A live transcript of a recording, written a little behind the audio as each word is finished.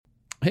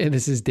Hey,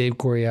 this is Dave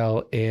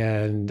Coriel,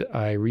 and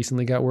I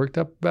recently got worked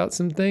up about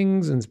some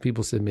things, and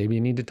people said maybe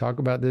you need to talk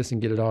about this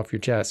and get it off your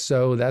chest.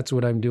 So that's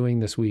what I'm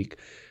doing this week.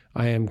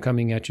 I am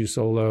coming at you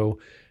solo,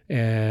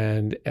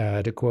 and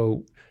to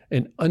quote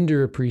an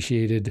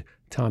underappreciated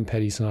Tom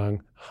Petty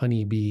song,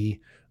 Honey Bee,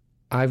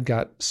 I've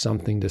got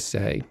something to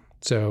say.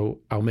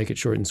 So I'll make it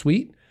short and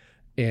sweet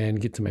and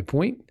get to my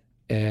point.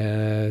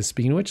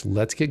 Speaking of which,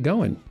 let's get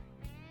going.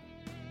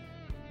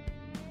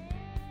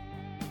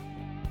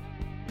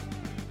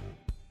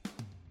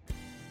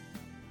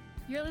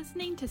 You're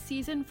listening to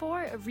Season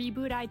 4 of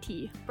Reboot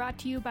IT, brought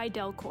to you by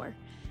Delcor.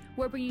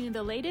 We're bringing you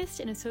the latest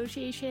in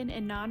association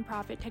and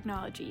nonprofit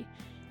technology.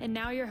 And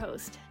now your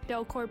host,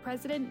 Delcor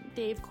President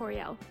Dave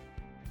Coriel.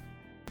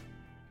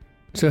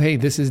 So, hey,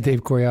 this is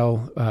Dave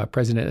Coriel,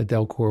 President of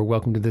Delcor.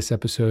 Welcome to this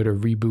episode of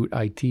Reboot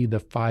IT,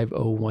 the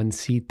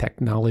 501c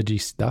Technology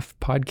Stuff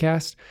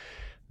podcast.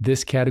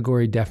 This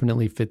category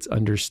definitely fits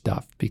under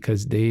stuff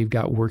because Dave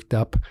got worked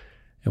up.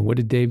 And what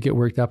did Dave get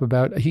worked up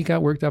about? He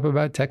got worked up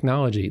about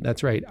technology.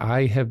 That's right.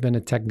 I have been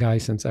a tech guy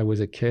since I was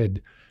a kid,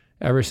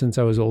 ever since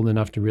I was old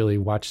enough to really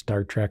watch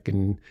Star Trek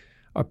and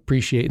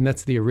appreciate. And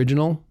that's the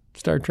original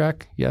Star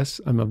Trek.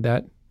 Yes, I'm of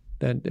that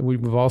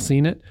we've all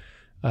seen it.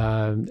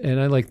 And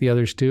I like the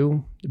others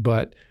too.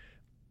 But,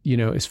 you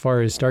know, as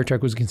far as Star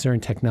Trek was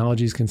concerned,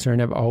 technology is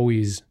concerned, I've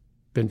always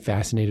been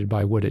fascinated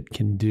by what it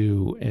can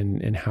do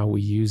and how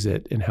we use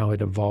it and how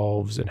it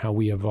evolves and how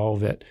we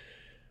evolve it.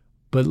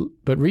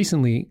 But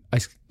recently, I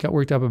got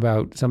worked up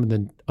about some of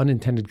the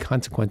unintended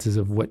consequences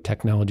of what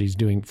technology is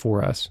doing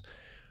for us.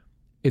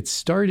 It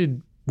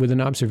started with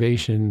an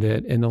observation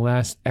that in the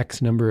last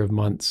X number of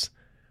months,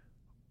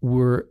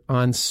 we're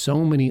on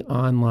so many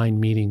online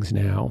meetings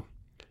now.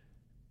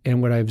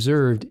 And what I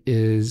observed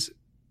is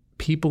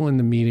people in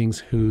the meetings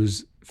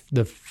whose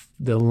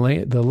the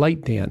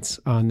light dance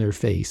on their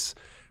face,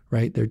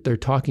 right? They're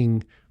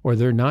talking or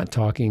they're not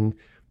talking.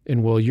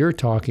 And while you're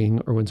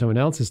talking or when someone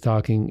else is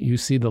talking, you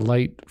see the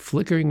light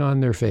flickering on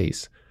their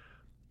face.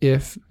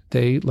 If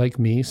they, like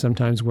me,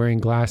 sometimes wearing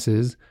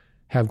glasses,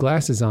 have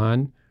glasses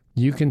on,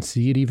 you can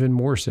see it even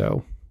more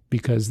so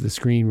because the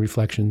screen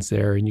reflection's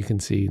there and you can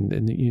see,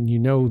 and you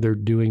know they're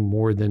doing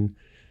more than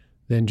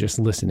just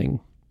listening,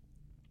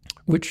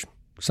 which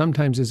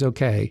sometimes is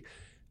okay.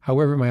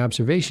 However, my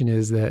observation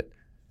is that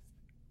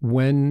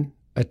when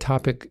a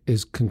topic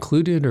is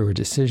concluded or a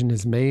decision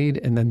is made,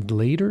 and then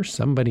later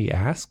somebody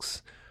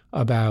asks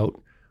about,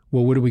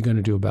 well, what are we going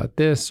to do about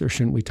this? Or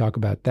shouldn't we talk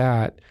about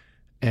that?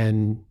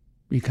 And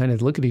you kind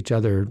of look at each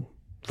other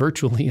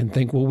virtually and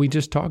think, well, we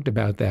just talked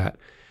about that.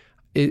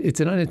 It's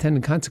an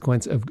unintended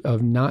consequence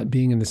of not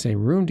being in the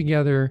same room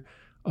together,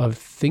 of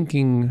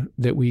thinking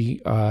that we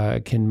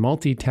can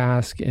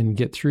multitask and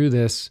get through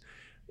this,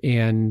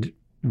 and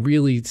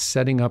really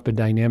setting up a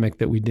dynamic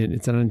that we didn't.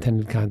 It's an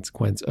unintended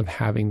consequence of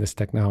having this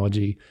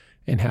technology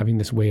and having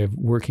this way of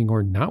working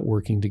or not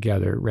working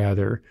together,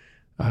 rather,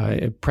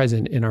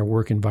 present in our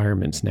work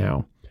environments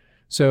now.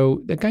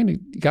 So that kind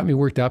of got me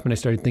worked up, and I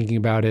started thinking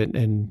about it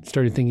and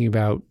started thinking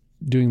about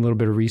doing a little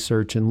bit of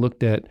research and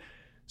looked at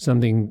a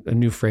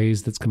new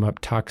phrase that's come up,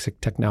 toxic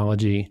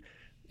technology,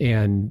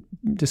 and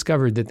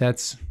discovered that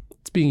it's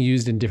being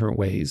used in different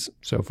ways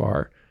so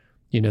far.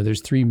 You know,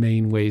 there's three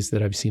main ways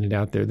that I've seen it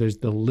out there. There's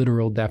the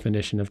literal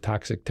definition of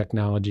toxic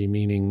technology,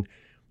 meaning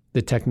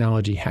the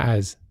technology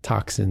has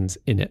toxins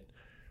in it,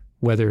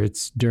 whether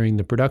it's during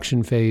the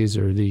production phase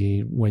or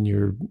when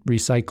you're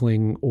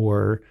recycling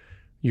or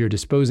you're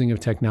disposing of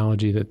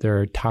technology, that there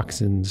are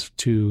toxins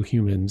to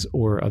humans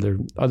or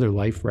other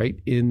life, right,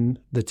 in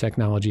the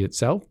technology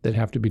itself that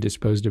have to be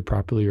disposed of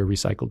properly or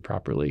recycled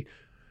properly.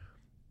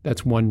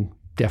 That's one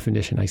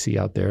definition I see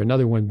out there.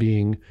 Another one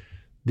being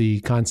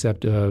the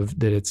concept of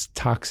that it's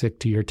toxic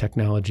to your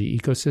technology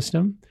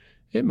ecosystem.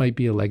 It might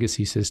be a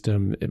legacy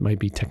system. It might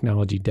be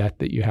technology debt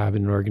that you have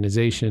in an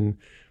organization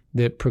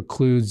that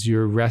precludes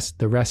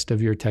the rest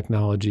of your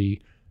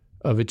technology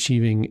of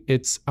achieving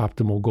its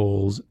optimal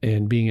goals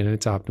and being in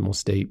its optimal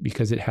state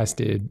because it has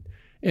to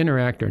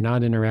interact or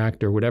not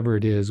interact or whatever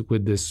it is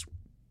with this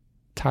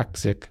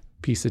toxic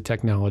piece of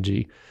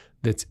technology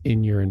that's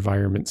in your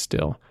environment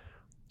still.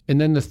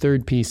 And then the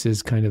third piece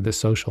is kind of the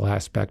social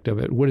aspect of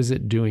it. What is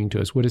it doing to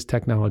us? What is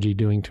technology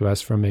doing to us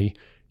from a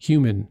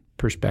human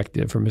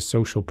perspective, from a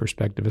social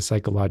perspective, a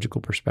psychological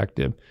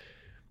perspective?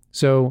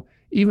 So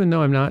even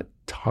though I'm not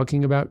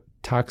talking about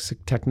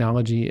toxic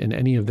technology in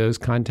any of those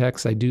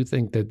contexts, I do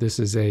think that this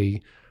is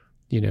a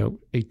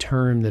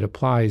term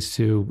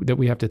that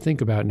we have to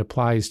think about and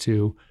applies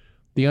to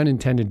the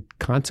unintended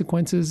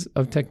consequences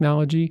of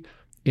technology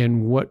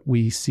and what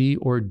we see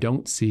or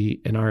don't see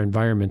in our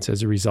environments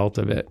as a result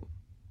of it.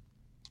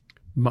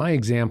 My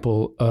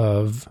example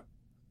of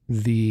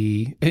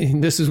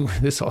and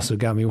this also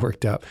got me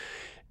worked up,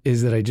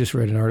 is that I just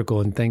read an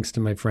article, and thanks to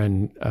my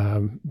friend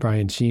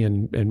Brian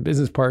Sheehan and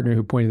business partner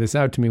who pointed this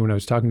out to me when I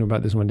was talking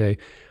about this one day,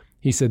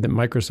 he said that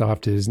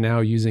Microsoft is now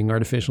using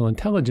artificial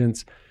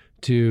intelligence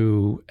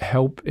to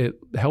help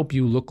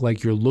you look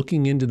like you're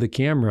looking into the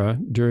camera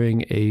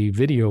during a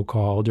video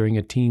call, during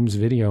a Teams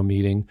video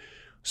meeting,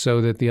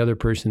 so that the other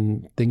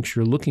person thinks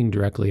you're looking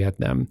directly at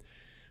them.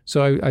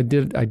 So I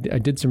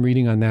did some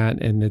reading on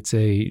that, and it's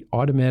a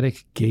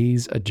automatic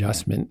gaze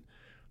adjustment.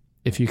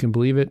 If you can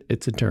believe it,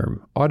 it's a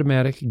term,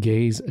 automatic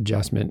gaze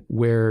adjustment,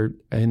 where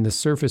in the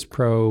Surface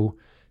Pro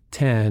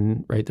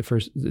 10, right,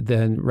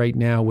 then right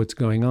now what's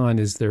going on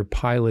is they're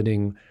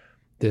piloting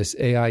this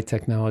AI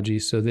technology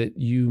so that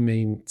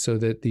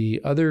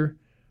the other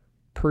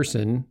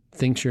person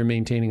thinks you're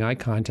maintaining eye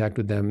contact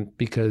with them,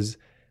 because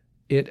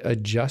it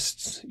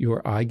adjusts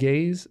your eye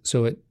gaze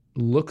so it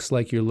looks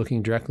like you're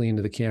looking directly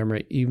into the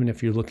camera, even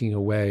if you're looking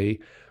away.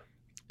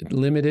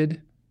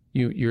 Limited,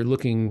 you're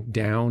looking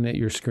down at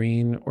your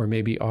screen or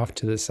maybe off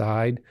to the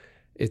side.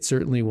 It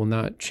certainly will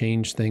not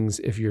change things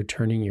if you're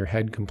turning your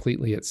head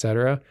completely,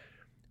 etc.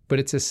 But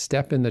it's a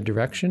step in the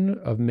direction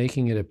of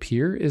making it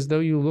appear as though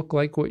you look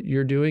like what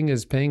you're doing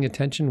is paying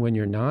attention when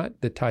you're not.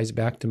 That ties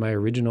back to my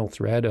original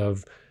thread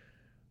of,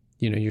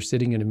 you're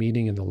sitting in a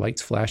meeting and the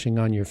light's flashing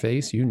on your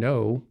face.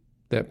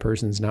 That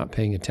person's not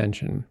paying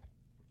attention.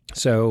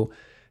 So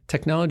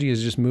technology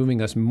is just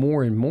moving us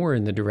more and more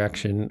in the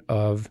direction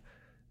of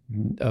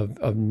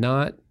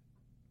not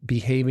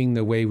behaving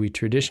the way we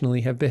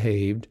traditionally have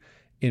behaved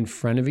in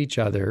front of each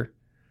other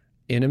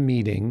in a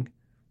meeting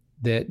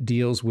that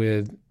deals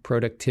with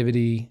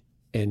productivity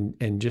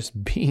and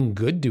just being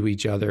good to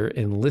each other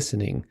and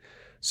listening.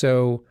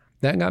 So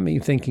that got me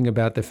thinking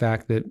about the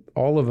fact that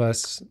all of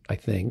us, I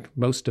think,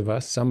 most of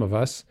us, some of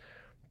us,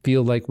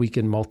 feel like we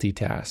can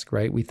multitask,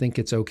 right? We think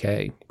it's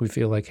okay. We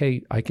feel like,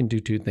 hey, I can do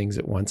two things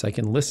at once. I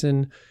can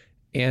listen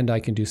and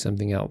I can do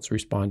something else,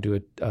 respond to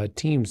a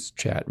Teams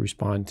chat,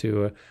 respond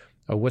to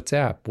a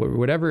WhatsApp,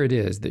 whatever it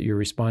is that you're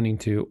responding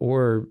to,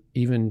 or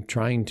even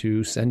trying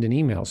to send an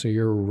email. So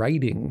you're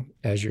writing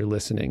as you're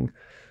listening.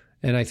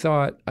 And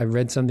I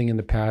read something in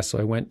the past, so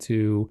I went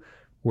to,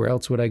 where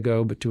else would I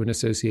go but to an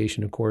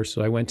association, of course.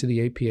 So I went to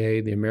the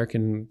APA, the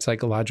American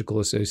Psychological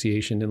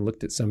Association, and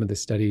looked at some of the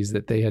studies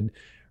that they had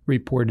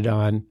reported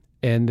on,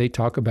 and they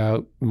talk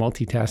about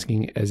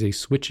multitasking as a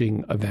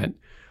switching event,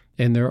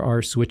 and there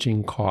are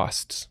switching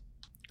costs.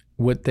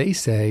 What they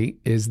say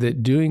is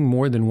that doing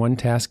more than one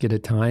task at a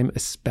time,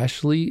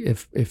 especially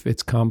if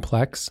it's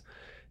complex,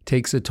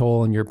 takes a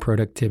toll on your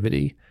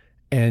productivity.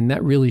 And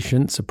that really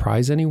shouldn't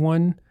surprise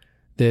anyone,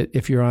 that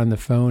if you're on the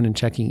phone and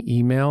checking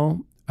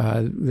email,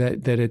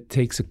 that it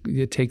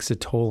takes a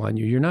toll on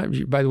you. You're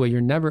not, by the way,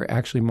 you're never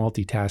actually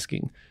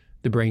multitasking.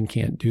 The brain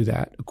can't do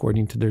that,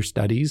 according to their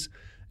studies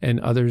and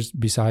others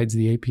besides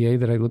the APA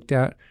that I looked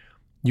at.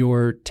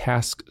 You're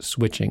task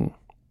switching,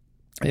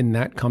 and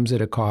that comes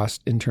at a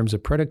cost in terms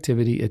of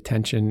productivity,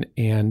 attention,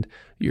 and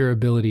your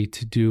ability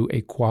to do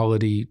a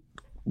quality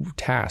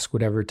task,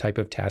 whatever type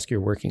of task you're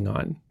working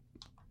on.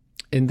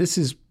 And this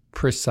is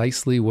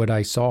precisely what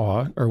I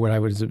saw, or what I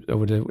was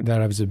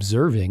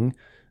observing,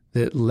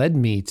 that led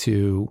me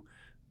to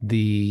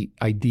the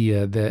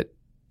idea that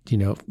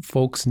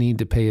folks need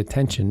to pay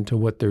attention to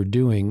what they're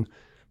doing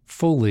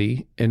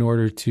fully in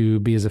order to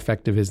be as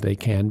effective as they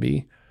can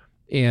be.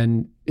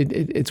 And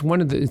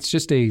it's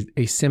just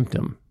a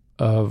symptom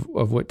of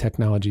what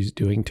technology is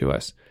doing to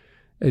us.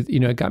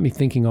 It got me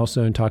thinking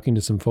also, and talking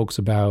to some folks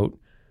about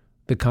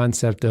the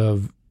concept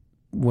of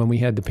when we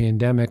had the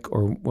pandemic,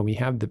 or when we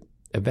have the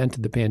event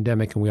of the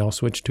pandemic and we all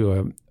switched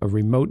to a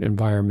remote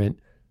environment.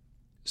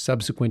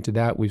 Subsequent to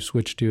that, we've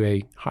switched to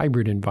a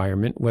hybrid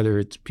environment, whether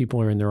it's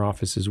people are in their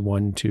offices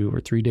 1, 2, or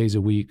 3 days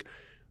a week.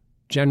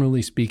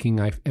 Generally speaking,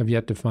 I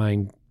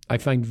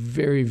find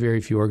very,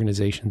 very few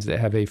organizations that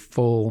have a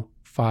full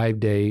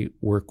 5-day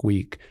work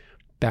week,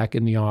 back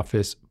in the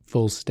office,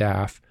 full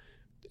staff,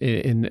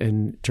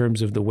 in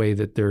terms of the way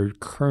that they're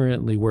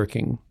currently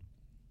working.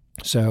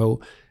 So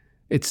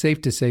it's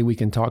safe to say we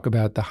can talk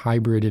about the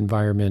hybrid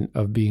environment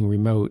of being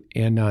remote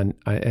and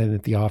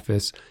at the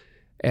office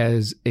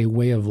as a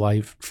way of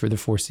life for the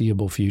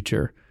foreseeable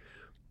future.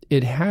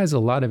 It has a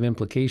lot of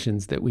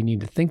implications that we need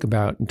to think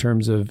about in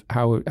terms of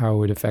how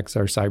it affects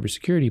our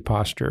cybersecurity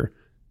posture.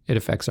 It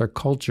affects our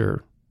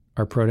culture,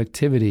 our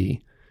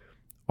productivity,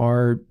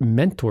 our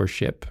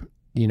mentorship,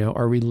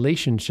 our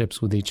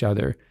relationships with each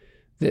other,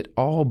 that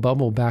all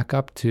bubble back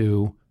up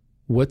to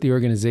what the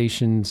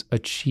organization's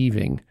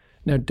achieving.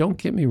 Now, don't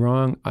get me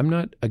wrong. I'm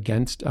not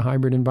against a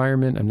hybrid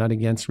environment. I'm not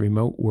against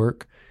remote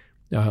work.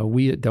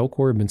 We at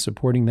Delcor have been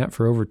supporting that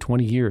for over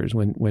 20 years.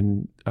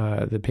 When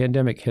the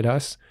pandemic hit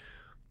us,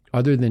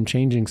 other than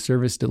changing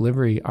service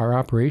delivery, our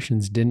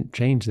operations didn't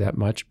change that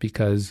much,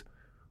 because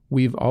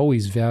we've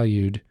always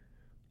valued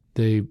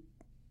the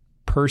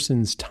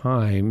person's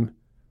time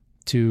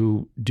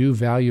to do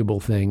valuable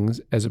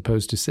things as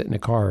opposed to sit in a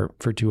car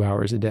for 2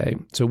 hours a day.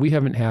 So we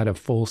haven't had a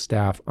full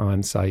staff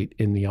on site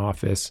in the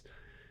office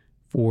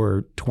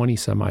for 20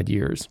 some odd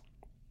years.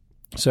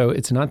 So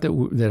it's not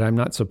that I'm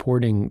not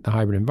supporting the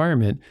hybrid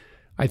environment.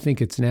 I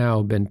think it's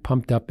now been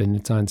pumped up and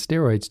it's on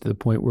steroids to the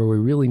point where we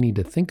really need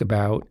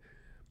to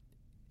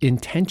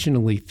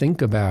intentionally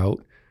think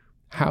about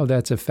how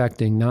that's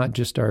affecting not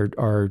just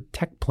our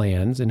tech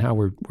plans and how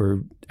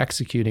we're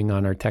executing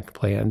on our tech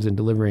plans and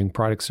delivering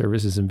product,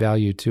 services, and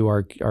value to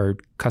our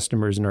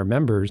customers and our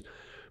members,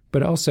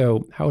 but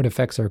also how it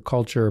affects our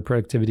culture, our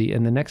productivity,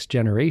 and the next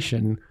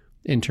generation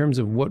in terms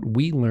of what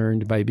we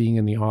learned by being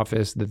in the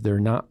office that they're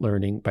not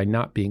learning by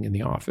not being in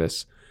the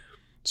office.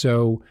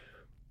 So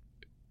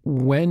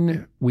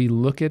when we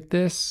look at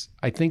this,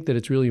 I think that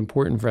it's really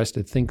important for us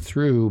to think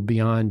through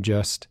beyond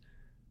just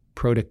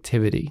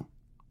productivity,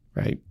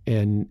 right?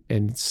 And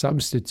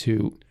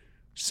substitute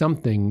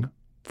something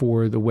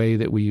for the way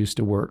that we used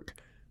to work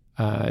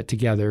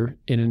together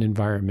in an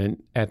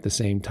environment at the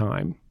same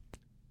time.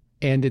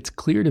 And it's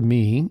clear to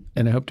me,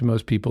 and I hope to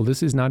most people,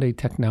 this is not a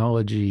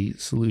technology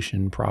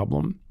solution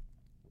problem.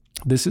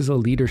 This is a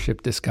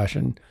leadership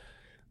discussion.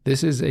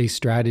 This is a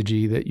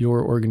strategy that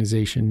your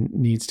organization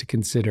needs to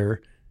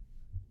consider,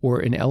 or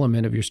an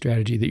element of your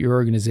strategy that your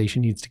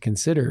organization needs to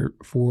consider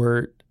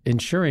for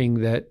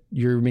ensuring that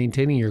you're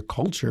maintaining your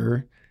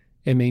culture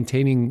and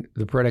maintaining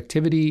the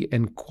productivity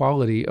and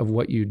quality of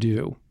what you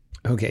do.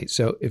 Okay,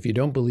 so if you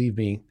don't believe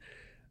me,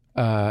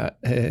 so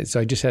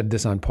I just had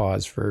this on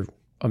pause for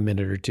a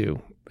minute or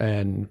two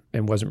and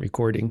wasn't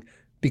recording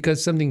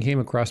because something came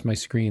across my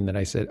screen that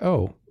I said,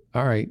 oh,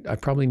 all right, I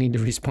probably need to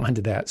respond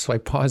to that. So I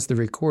paused the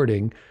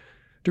recording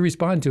to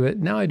respond to it.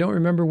 Now I don't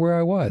remember where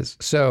I was.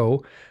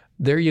 So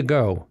there you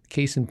go.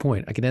 Case in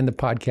point. I could end the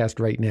podcast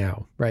right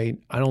now, right?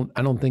 I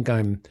don't think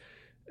I'm,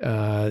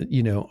 I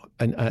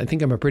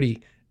think I'm a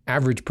pretty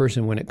average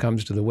person when it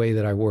comes to the way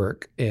that I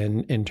work,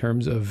 and in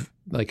terms of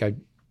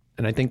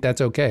and I think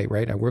that's okay,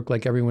 right? I work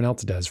like everyone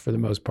else does for the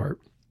most part.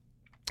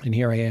 And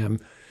here I am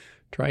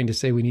trying to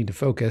say we need to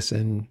focus,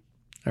 and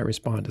I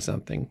respond to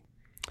something.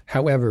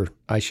 However,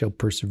 I shall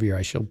persevere.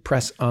 I shall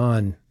press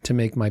on to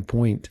make my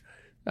point,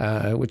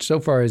 which so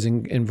far has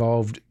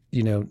involved,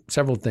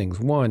 several things.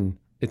 One,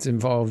 it's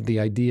involved the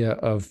idea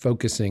of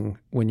focusing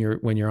when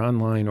you're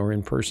online or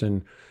in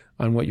person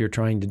on what you're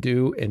trying to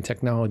do, and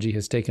technology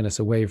has taken us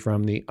away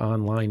from the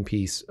online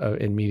piece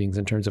in meetings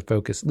in terms of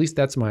focus. At least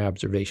that's my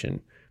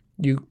observation.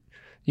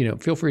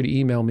 Feel free to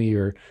email me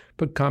or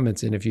put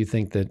comments in if you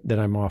think that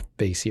I'm off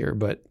base here,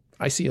 but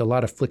I see a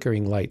lot of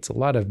flickering lights, a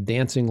lot of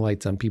dancing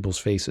lights on people's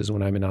faces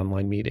when I'm in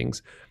online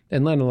meetings,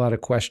 and then a lot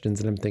of questions,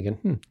 and I'm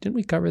thinking, didn't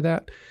we cover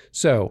that?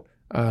 So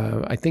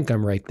I think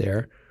I'm right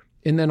there.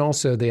 And then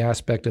also the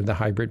aspect of the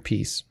hybrid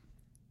piece.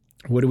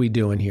 What are we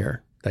doing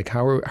here? Like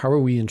how are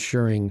we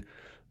ensuring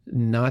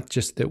not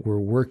just that we're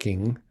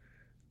working,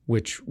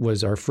 which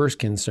was our first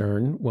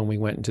concern when we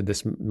went into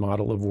this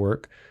model of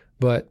work,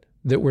 but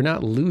that we're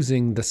not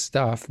losing the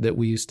stuff that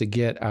we used to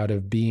get out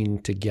of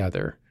being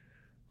together,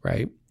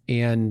 right?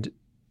 And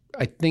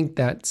I think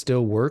that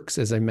still works,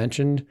 as I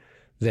mentioned,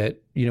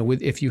 that,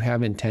 if you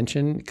have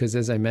intention, because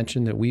as I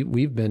mentioned that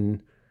we've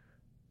been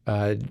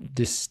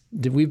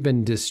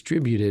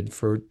distributed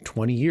for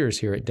 20 years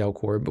here at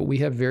Delcor, but we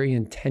have very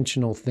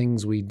intentional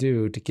things we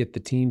do to get the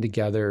team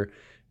together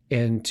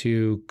and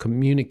to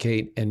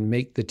communicate and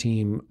make the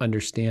team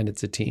understand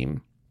it's a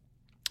team.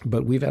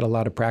 But we've had a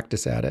lot of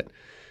practice at it.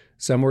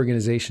 Some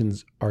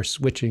organizations are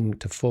switching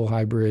to full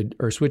hybrid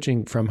or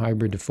switching from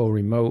hybrid to full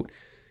remote,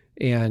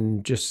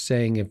 and just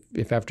saying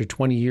if after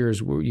 20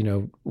 years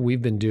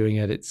we've been doing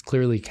it, it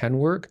clearly can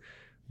work,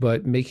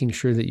 but making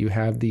sure that you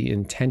have the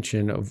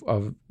intention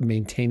of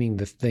maintaining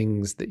the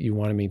things that you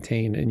want to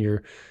maintain in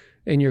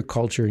your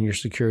culture and your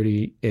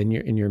security and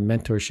your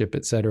mentorship,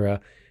 et cetera,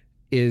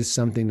 is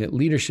something that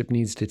leadership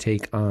needs to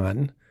take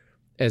on,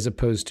 as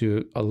opposed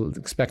to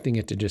expecting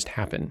it to just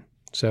happen.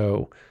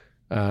 So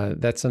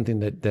that's something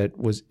that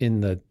was in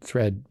the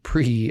thread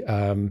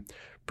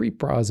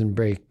pre-pause and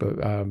break.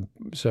 But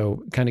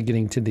so kind of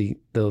getting to the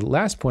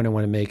last point I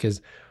want to make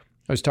is,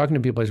 I was talking to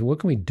people, I said, what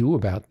can we do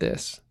about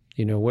this?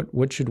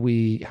 How should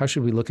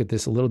we look at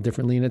this a little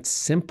differently? And it's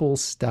simple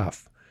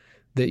stuff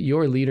that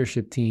your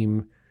leadership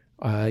team,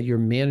 your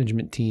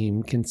management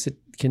team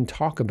can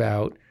talk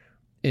about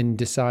and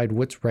decide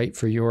what's right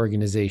for your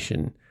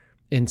organization.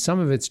 And some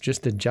of it's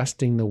just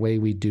adjusting the way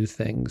we do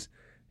things,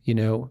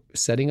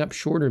 setting up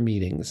shorter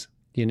meetings.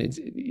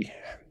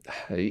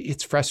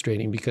 It's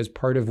frustrating because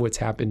part of what's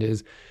happened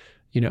is,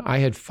 I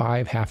had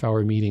 5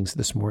 half-hour meetings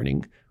this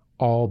morning,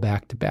 all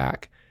back to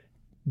back.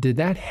 Did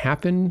that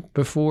happen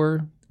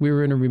before we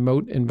were in a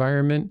remote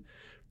environment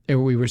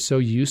and we were so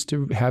used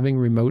to having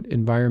remote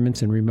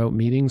environments and remote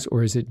meetings?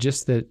 Or is it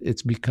just that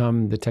it's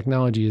become, the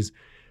technology has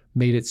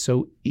made it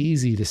so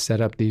easy to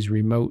set up these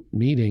remote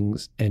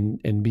meetings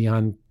and be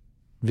on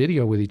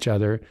video with each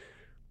other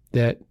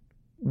that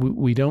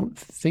we don't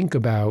think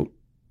about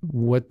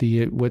what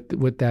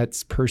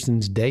that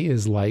person's day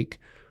is like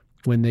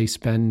when they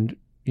spend,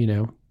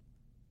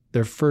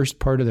 their first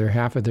part of their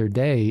half of their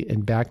day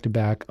in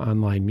back-to-back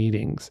online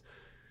meetings.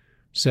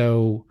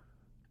 So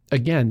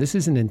again, this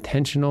is an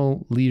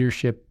intentional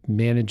leadership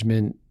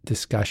management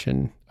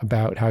discussion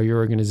about how your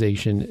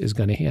organization is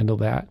going to handle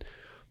that.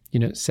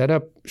 Set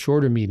up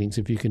shorter meetings.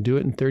 If you can do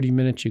it in 30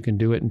 minutes, you can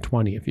do it in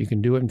 20. If you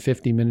can do it in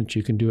 50 minutes,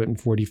 you can do it in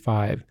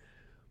 45.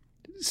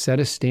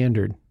 Set a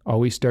standard.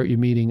 Always start your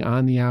meeting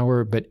on the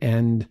hour, but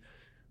end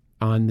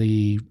on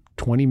the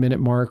 20-minute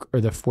mark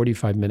or the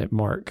 45-minute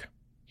mark,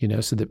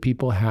 so that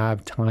people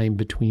have time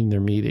between their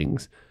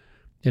meetings.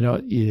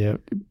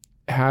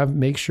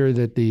 make sure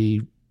that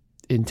the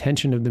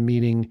intention of the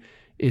meeting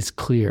is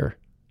clear.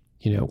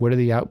 What are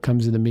the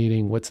outcomes of the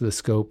meeting? What's the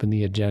scope and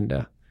the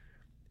agenda?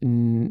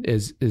 And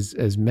as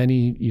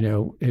many,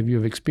 have you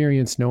have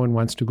experienced, no one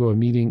wants to go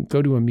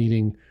to a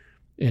meeting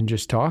and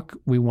just talk.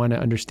 We want to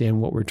understand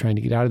what we're trying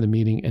to get out of the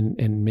meeting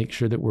and make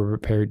sure that we're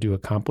prepared to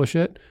accomplish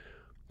it.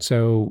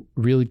 So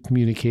really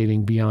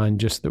communicating beyond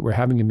just that we're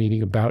having a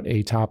meeting about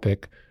a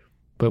topic,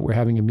 but we're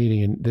having a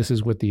meeting and this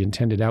is what the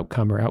intended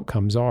outcome or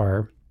outcomes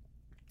are,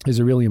 is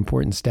a really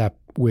important step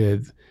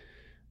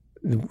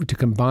to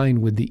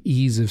combine with the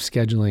ease of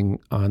scheduling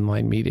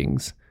online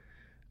meetings.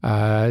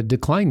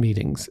 Decline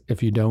meetings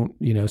if you don't,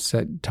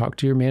 talk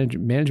to your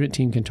management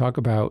team can talk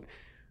about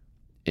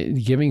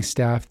giving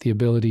staff the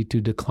ability to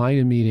decline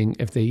a meeting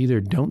if they either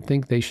don't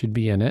think they should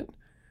be in it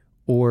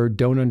or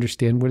don't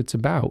understand what it's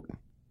about,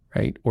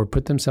 right? Or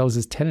put themselves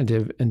as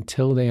tentative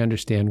until they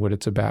understand what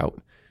it's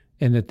about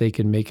and that they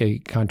can make a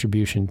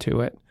contribution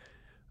to it.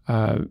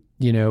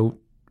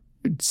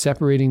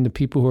 Separating the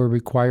people who are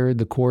required,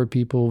 the core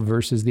people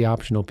versus the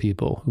optional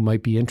people who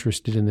might be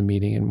interested in the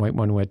meeting and might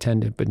want to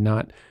attend it, but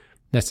not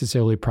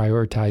necessarily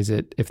prioritize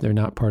it if they're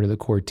not part of the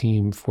core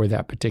team for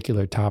that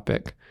particular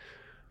topic.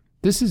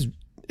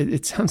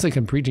 It sounds like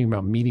I'm preaching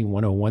about meeting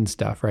 101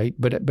 stuff, right?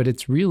 But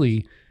it's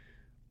really,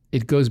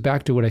 it goes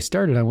back to what I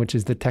started on, which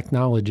is the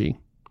technology,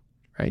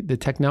 right? The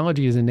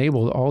technology has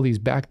enabled all these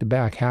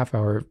back-to-back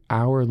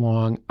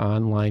hour-long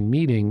online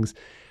meetings.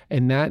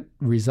 And that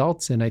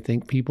results in, I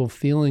think, people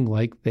feeling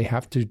like they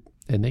have to,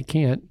 and they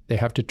can't, they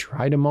have to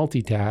try to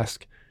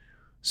multitask.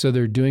 So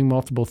they're doing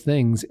multiple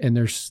things and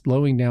they're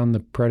slowing down the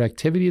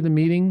productivity of the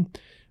meeting.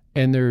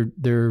 And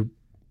they're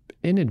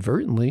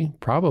inadvertently,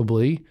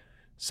 probably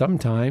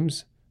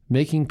sometimes,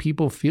 making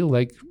people feel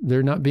like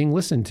they're not being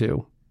listened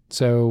to.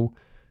 So,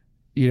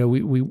 we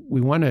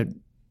want to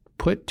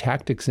put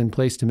tactics in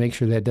place to make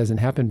sure that doesn't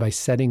happen by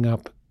setting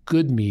up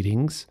good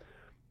meetings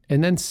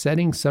and then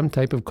setting some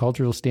type of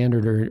cultural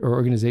standard or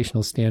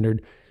organizational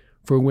standard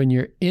for when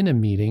you're in a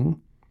meeting.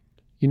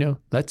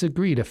 Let's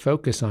agree to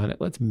focus on it.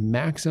 Let's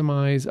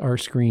maximize our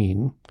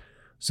screen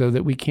so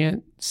that we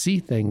can't see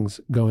things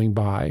going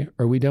by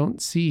or we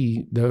don't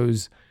see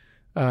those,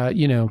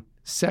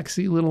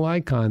 sexy little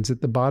icons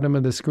at the bottom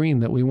of the screen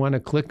that we want to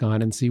click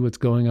on and see what's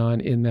going on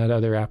in that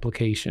other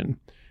application,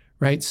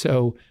 right?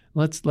 So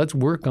let's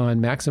work on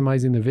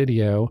maximizing the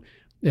video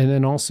and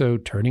then also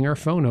turning our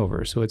phone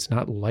over so it's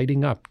not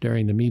lighting up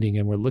during the meeting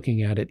and we're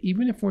looking at it.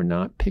 Even if we're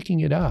not picking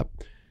it up,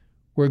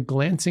 we're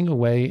glancing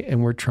away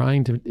and we're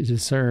trying to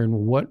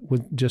discern what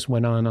just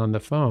went on the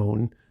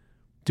phone.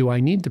 Do I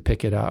need to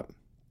pick it up?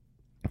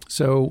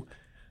 So,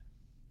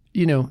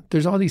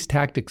 there's all these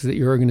tactics that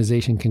your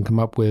organization can come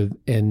up with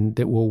and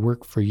that will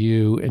work for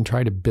you and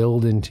try to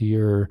build into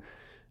your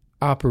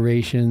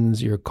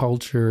operations, your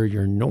culture,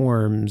 your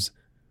norms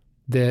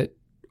that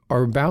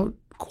are about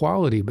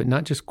quality, but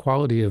not just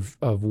quality of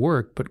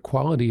work, but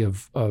quality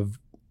of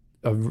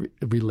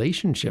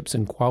relationships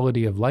and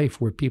quality of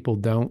life where people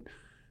don't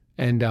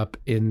end up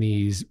in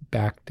these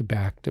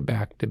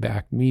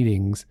back-to-back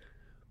meetings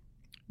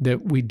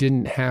that we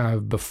didn't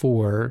have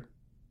before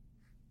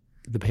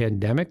the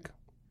pandemic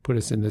put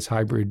us in this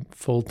hybrid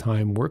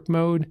full-time work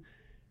mode,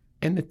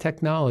 and the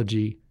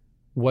technology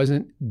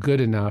wasn't good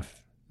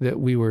enough that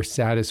we were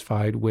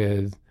satisfied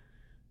with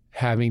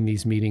having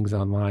these meetings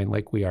online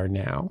like we are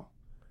now.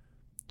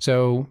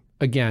 So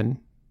again,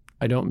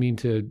 I don't mean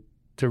to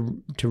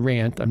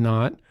rant. I'm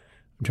not.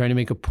 I'm trying to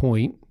make a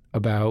point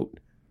about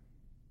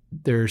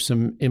there are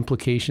some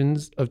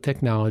implications of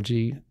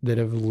technology that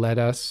have led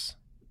us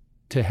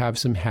to have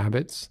some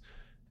habits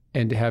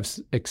and to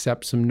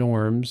accept some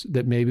norms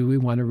that maybe we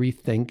want to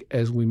rethink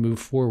as we move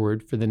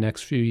forward for the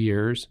next few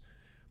years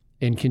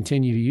and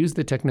continue to use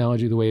the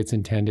technology the way it's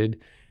intended.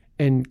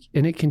 And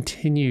it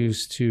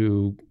continues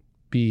to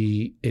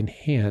be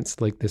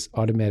enhanced, like this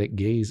automatic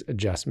gaze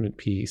adjustment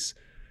piece,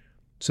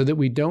 so that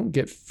we don't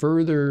get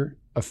further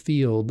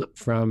afield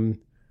from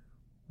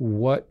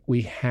what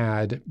we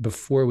had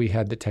before we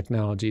had the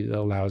technology that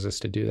allows us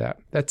to do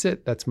that. That's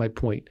it. That's my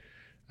point.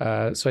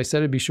 So I said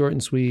it'd be short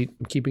and sweet.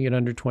 I'm keeping it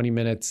under 20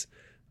 minutes.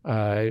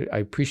 I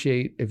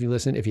appreciate if you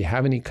listen. If you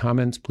have any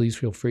comments, please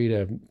feel free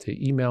to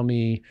email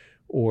me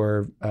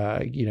or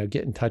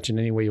get in touch in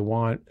any way you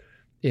want.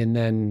 And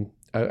then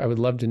I would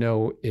love to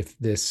know if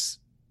this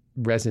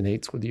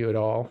resonates with you at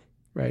all,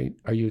 right?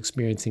 Are you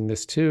experiencing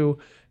this too?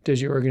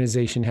 Does your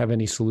organization have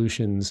any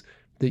solutions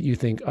that you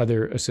think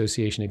other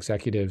association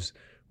executives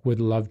would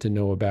love to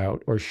know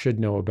about or should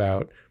know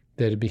about?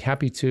 That I'd be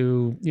happy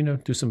to,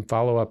 do some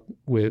follow-up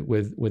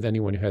with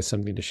anyone who has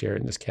something to share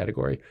in this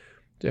category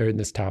or in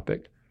this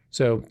topic.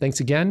 So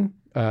thanks again.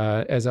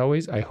 As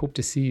always, I hope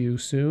to see you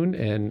soon,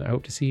 and I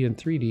hope to see you in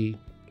 3D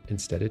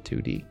instead of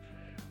 2D.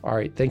 All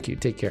right. Thank you.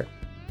 Take care.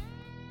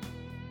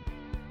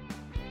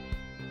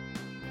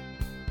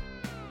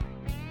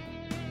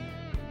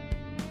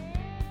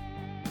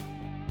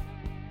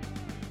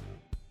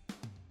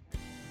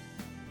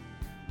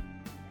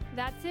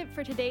 That's it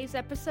for today's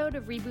episode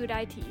of Reboot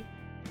IT.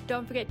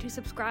 Don't forget to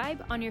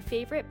subscribe on your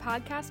favorite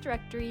podcast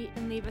directory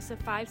and leave us a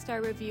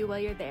 5-star review while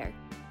you're there.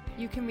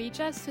 You can reach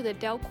us through the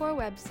Delcor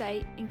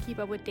website and keep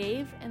up with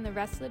Dave and the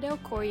rest of the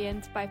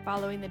Delcorians by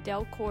following the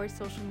Delcor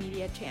social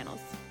media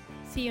channels.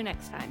 See you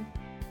next time.